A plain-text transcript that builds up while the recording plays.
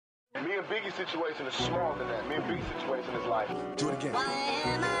Me and Biggie's situation is smaller than that. Me and Biggie's situation is like, do it again.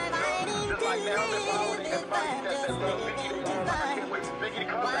 just like now, everybody that love Biggie, they can't wait for Biggie to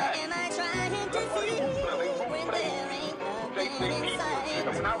come back. That's why they root for them. They people.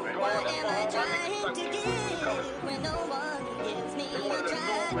 And when I was growing up, they wanted a new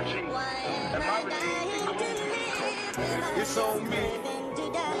regime. And my regime, It's on me.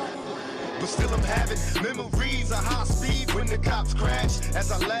 But still I'm having memories of high speed when the cops crash.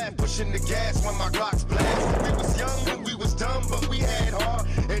 As I laugh, pushing the gas when my Glocks blast. We was young and we was dumb, but we had heart.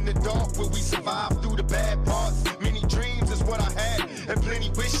 In the dark where we survived through the bad parts. Many dreams is what I had, and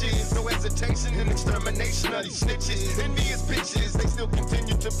plenty wishes. No hesitation and extermination of these snitches. Envious bitches, they still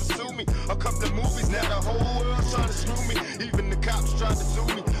continue to pursue me. A couple of movies, now the whole world's trying to screw me. Even the cops trying to sue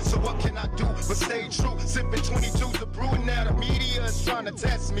me. So what can I do but stay true? Sipping 22s of brewing, now the media is trying to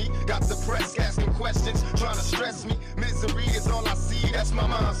test me. Got the press asking questions, trying to stress me. Misery is all I see, that's my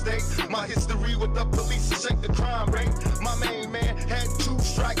mind state. My history with the police to shake the crime rate. My main man had 2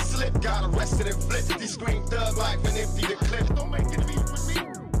 strikes slip, got arrested and flipped. He screamed thug life and emptied the clip. Don't make enemies with me.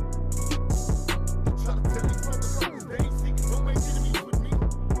 Try to tell these motherfuckers they ain't seeking. Don't make enemies with me.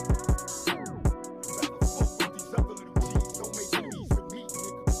 Don't make enemies with me.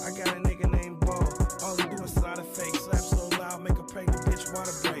 I got a nigga named Bo. All he do is slaughter fake. Slap so loud, make a pregnant bitch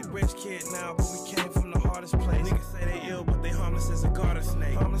water break. Rich kid now, but we came from the hardest place. Niggas say they ill, but they harmless as a garter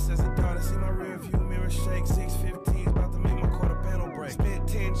snake. Harmless as a daughter, see my rear view mirror shake. 615s, about to make my quarter panel break. Spent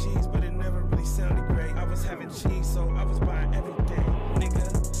 10 G's, but it never really sounded great. I was having cheese, so I was buying everything.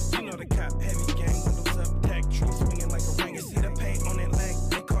 Nigga, you know the cop heavy gang. Windows up, tag tree swinging like a ring. You see the paint on that leg?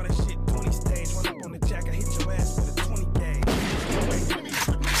 They call that shit 20 stage. Run up on the Jacka, hit your ass with a 20 gauge. Don't make enemies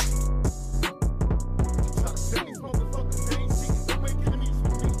with me. Try to tell these motherfuckers they ain't seeking. Don't make enemies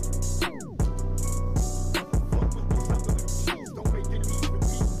with me. Fuck with these other little G's. Don't make enemies with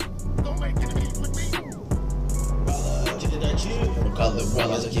me. Don't make enemies with me. Call it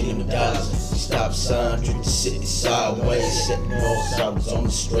runners, get him dollars. Stop sign, treat the city sideways. Setting north, I was on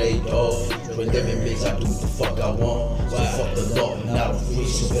the straight dog. For living bitch, I do what the fuck I want. So fuck the law, and now I'm free,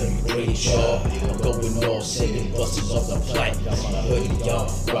 so better be great, y'all. I'm going north, saving buses off the flight. I heard it, y'all.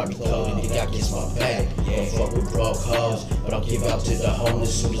 Robbie code, and I gets my bag. Don't fuck with broke cars, but I'll give out to the homeless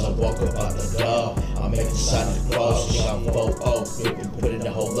as soon as I walk up out the door. I make the sign of the cross, I'm 4-0, grip and put it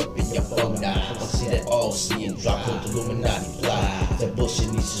a hole up in your phone now. I see that all seeing drop with the Illuminati fly. That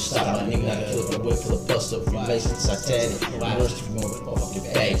bullshit needs to stop, my nigga not a killer, but wait for the bust up, Freemason, Satanic. Worst if you want to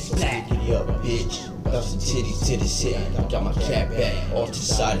fucking bag, so get up, bitch. Bouncing titties to the city, I got my cap back,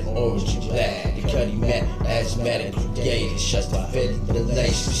 altered-sided, orange and black. The cutty mat, asthmatic, brigade, shuts the fed, the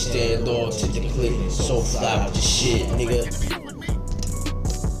lace, we stand on to the clip. So fly with the shit, nigga.